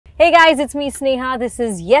Hey guys, it's me Sneha. This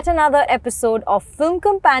is yet another episode of Film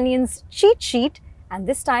Companions Cheat Sheet, and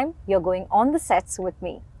this time you're going on the sets with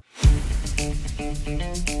me.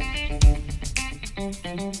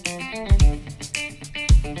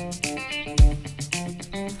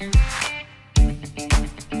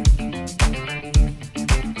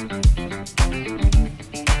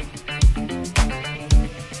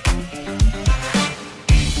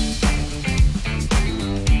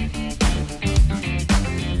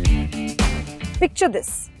 Picture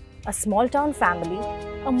this, a small town family,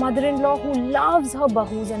 a mother-in-law who loves her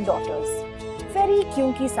bahus and daughters. Very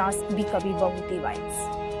kyunki saas bhi kabhi bahuti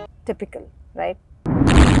vibes. Typical, right?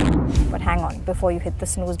 But hang on before you hit the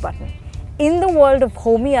snooze button. In the world of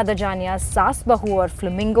Homi Adajania's Saas Bahu or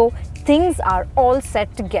Flamingo, things are all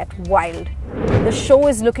set to get wild. The show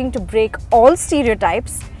is looking to break all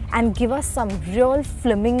stereotypes and give us some real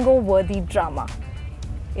Flamingo-worthy drama.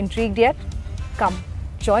 Intrigued yet? Come.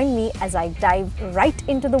 Join me as I dive right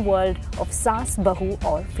into the world of Saas Bahu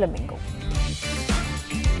or Flamingo.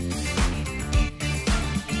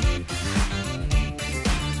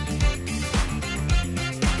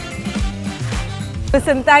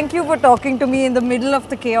 Listen, thank you for talking to me in the middle of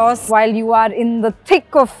the chaos while you are in the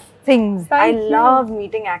thick of things. I love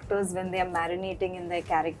meeting actors when they are marinating in their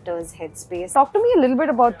characters' headspace. Talk to me a little bit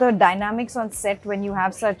about the dynamics on set when you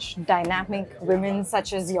have such dynamic women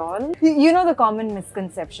such as y'all. You know the common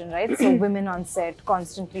misconception, right? So women on set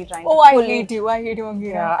constantly trying to I hate you again.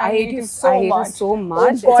 Yeah, I hate you so much. Oh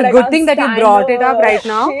God, it's a good thing that you brought it up right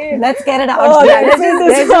now. Let's get it out.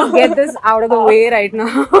 Let's just get this out of the way right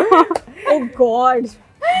now. Oh God.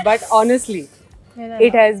 But honestly,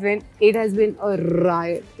 it has been a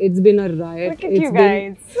riot. It's been a riot. Look at you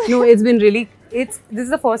guys. It's been really. This is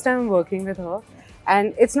the first time I'm working with her,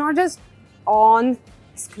 and it's not just on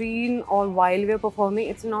screen or while we're performing.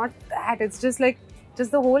 It's not that. It's just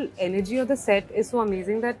the whole energy of the set is so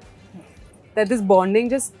amazing that this bonding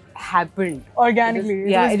just happened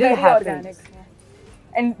Organically. It just happened. Organic.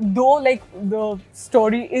 And though the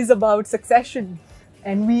story is about succession,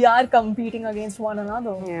 and we are competing against one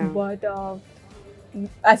another, but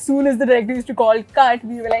as soon as the director used to call cut,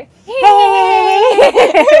 we were like, hey!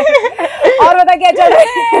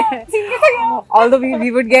 Although we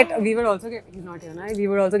would also get, he's not here now, we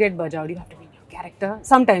would also get Bajaudi, you have to be in your character.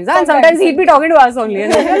 Sometimes. And sometimes he'd be talking to us only.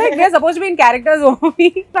 And we're like, we're supposed to be in characters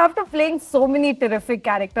only. After playing so many terrific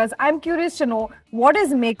characters, I'm curious to know, what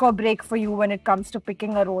is make or break for you when it comes to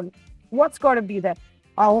picking a role? What's got to be there?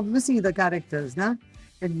 Obviously the characters, nah?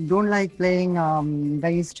 I don't like playing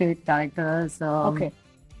very straight characters. Okay.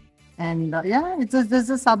 And it's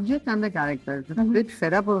there's a subject and the character. I'm a bit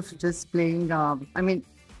fed up of just playing. I mean,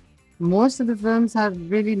 most of the films have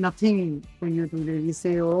really nothing for you to really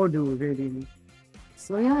say or do, really.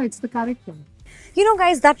 So yeah, it's the character. You know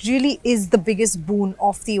guys, that really is the biggest boon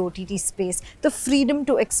of the OTT space. The freedom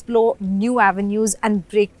to explore new avenues and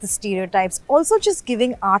break the stereotypes. Also just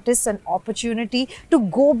giving artists an opportunity to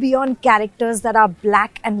go beyond characters that are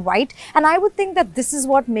black and white. And I would think that this is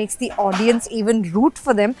what makes the audience even root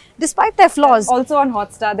for them despite their flaws. Also on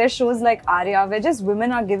Hotstar, there's shows like Arya where just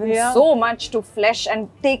women are given so much to flesh and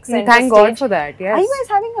take center Thank stage. God for that, yes. Are you guys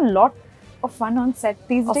having a lot of fun on set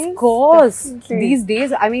these days? Of course. Definitely. These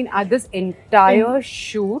days, I mean, this entire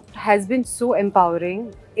shoot has been so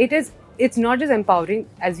empowering. It's not just empowering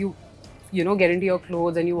as you get into your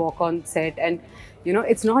clothes and you walk on set, and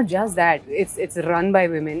it's not just that. It's run by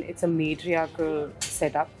women. It's a matriarchal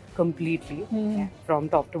setup completely from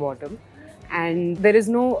top to bottom, and there is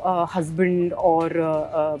no husband or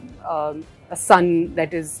a son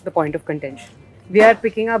that is the point of contention. We are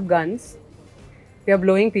picking up guns. We are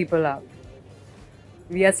blowing people up.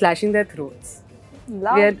 We are slashing their throats. We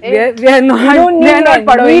are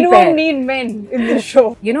not. We don't need men in this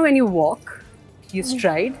show. When you walk, you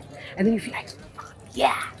stride, and then you feel like,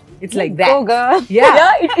 yeah, it's like that. Go girl.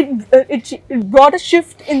 Yeah, it brought a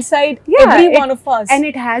shift inside every one of us, and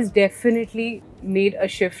it has definitely made a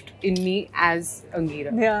shift in me as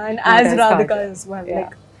Angira. Yeah, and as Radhika as well. Yeah.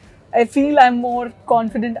 Like, I feel I'm more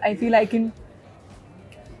confident. I feel I can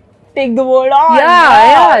take the word on.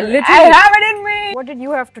 Yeah, literally. I have it in me. What did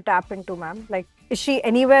you have to tap into, ma'am? Like, is she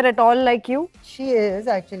anywhere at all like you? She is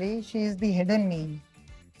actually. She is the hidden me.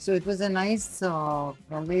 So it was a nice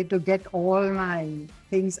way to get all my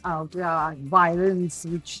things out. Violence,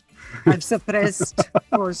 which I've suppressed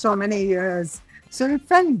for so many years. So it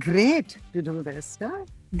felt great to do this. Yeah?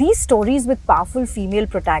 These stories with powerful female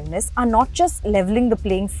protagonists are not just leveling the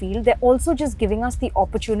playing field, they're also just giving us the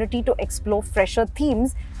opportunity to explore fresher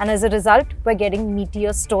themes, and as a result, we're getting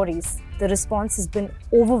meatier stories. The response has been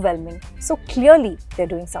overwhelming, so clearly they're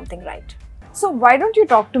doing something right. So why don't you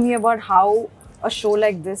talk to me about how a show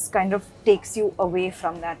like this kind of takes you away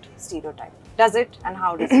from that stereotype? Does it, and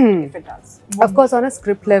how does it, if it does? Of course, on a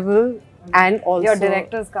script level, and also Your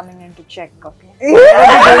director's coming in to check, okay?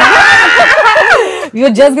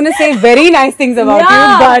 You're just gonna say very nice things about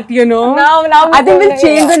you, but you know, Now I think we'll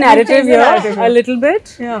change the narrative here narrative. a little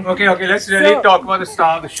bit. Yeah. Okay, let's really talk about the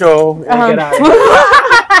star of the show. Get out.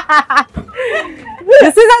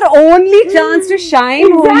 This is our only chance to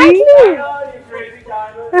shine, homie.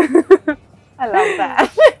 I love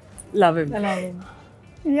that. Love him.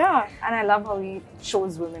 Yeah, and I love how he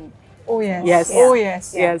shows women. Oh yes. Yes. Oh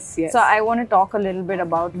yes. Yes, yes. So I want to talk a little bit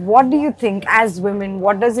about what do you think as women,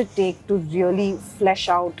 what does it take to really flesh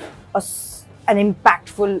out an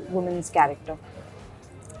impactful woman's character?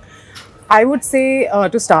 I would say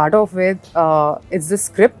to start off with, it's the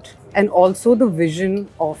script and also the vision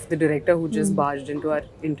of the director who just barged into our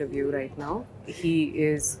interview right now.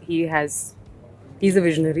 He's a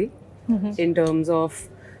visionary in terms of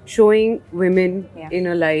showing women in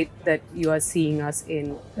a light that you are seeing us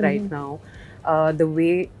in right now. The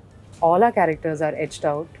way all our characters are etched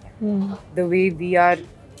out, the way we are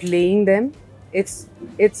playing them, it's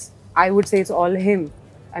I would say it's all him.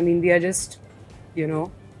 I mean, we are just, you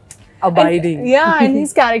know, abiding. And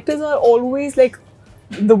his characters are always like,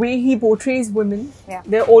 the way he portrays women,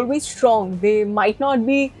 they're always strong. They might not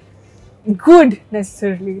be good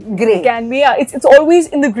necessarily. Grey. They can be, it's always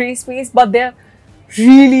in the grey space, but they're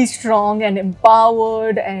really strong and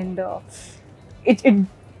empowered, and it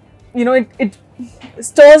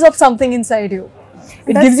stirs up something inside you.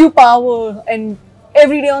 It gives you power, and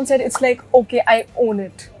every day on set, it's like, okay, I own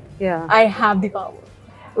it. Yeah. I have the power.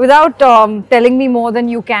 Without telling me more than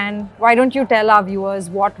you can, why don't you tell our viewers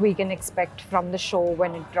what we can expect from the show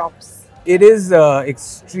when it drops? It is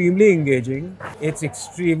extremely engaging. It's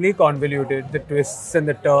extremely convoluted, the twists and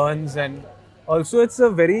the turns, and also it's a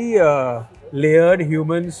very layered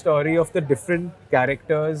human story of the different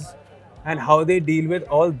characters and how they deal with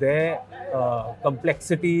all their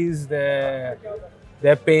complexities, their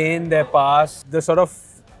pain, their past, the sort of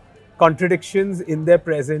contradictions in their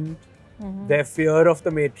present, their fear of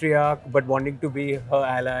the matriarch but wanting to be her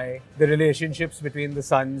ally, the relationships between the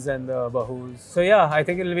sons and the bahus. So yeah, I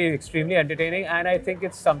think it'll be extremely entertaining, and I think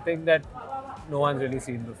it's something that no one's really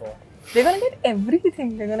seen before. They're gonna get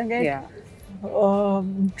everything. They're gonna get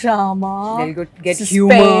drama, They'll get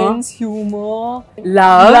suspense, humor,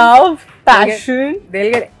 love, passion.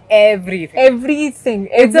 They'll get everything. Everything.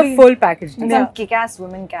 It's a full package. And some kick-ass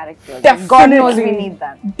women characters. Definitely. God knows we need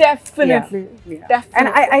that. Definitely. Yeah. Definitely.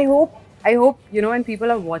 And I hope, you know, when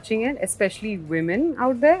people are watching it, especially women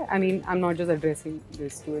out there, I mean, I'm not just addressing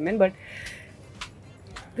this to women, but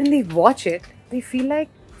when they watch it, they feel like,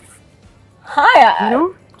 Hi, you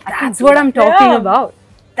know, that's what I'm talking about.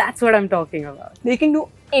 That's what I'm talking about. They can do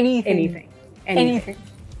anything. Anything.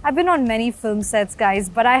 I've been on many film sets, guys,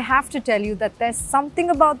 but I have to tell you that there's something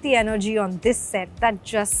about the energy on this set that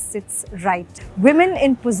just sits right. Women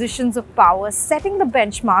in positions of power setting the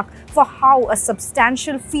benchmark for how a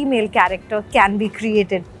substantial female character can be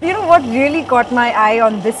created. You know what really caught my eye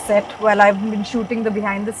on this set while I've been shooting the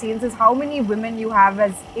behind the scenes is how many women you have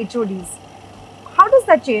as HODs. How does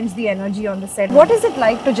that change the energy on the set? What is it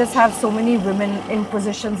like to just have so many women in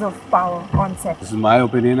positions of power on set? This is my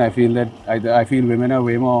opinion. I feel that I feel women are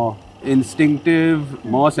way more instinctive,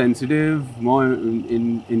 more sensitive, more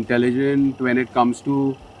intelligent when it comes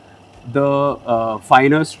to the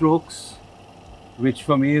finer strokes, which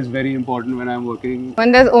for me is very important when I'm working.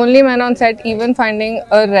 When there's only men on set, even finding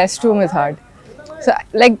a restroom is hard. So,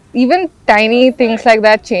 like, even tiny things like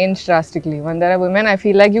that change drastically. When there are women, I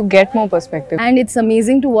feel like you get more perspective. And it's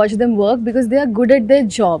amazing to watch them work because they are good at their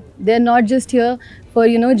job. They're not just here for,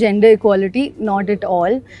 you know, gender equality, not at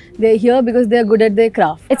all. They're here because they're good at their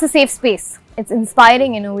craft. It's a safe space. It's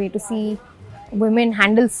inspiring in a way to see women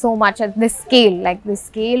handle so much at this scale, like this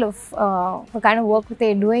scale of the kind of work that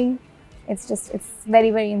they're doing. It's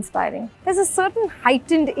very, very inspiring. There's a certain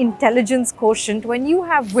heightened intelligence quotient when you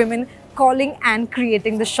have women calling and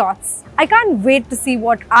creating the shots. I can't wait to see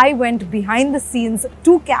what I went behind the scenes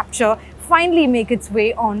to capture finally make its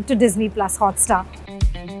way on to Disney Plus Hotstar.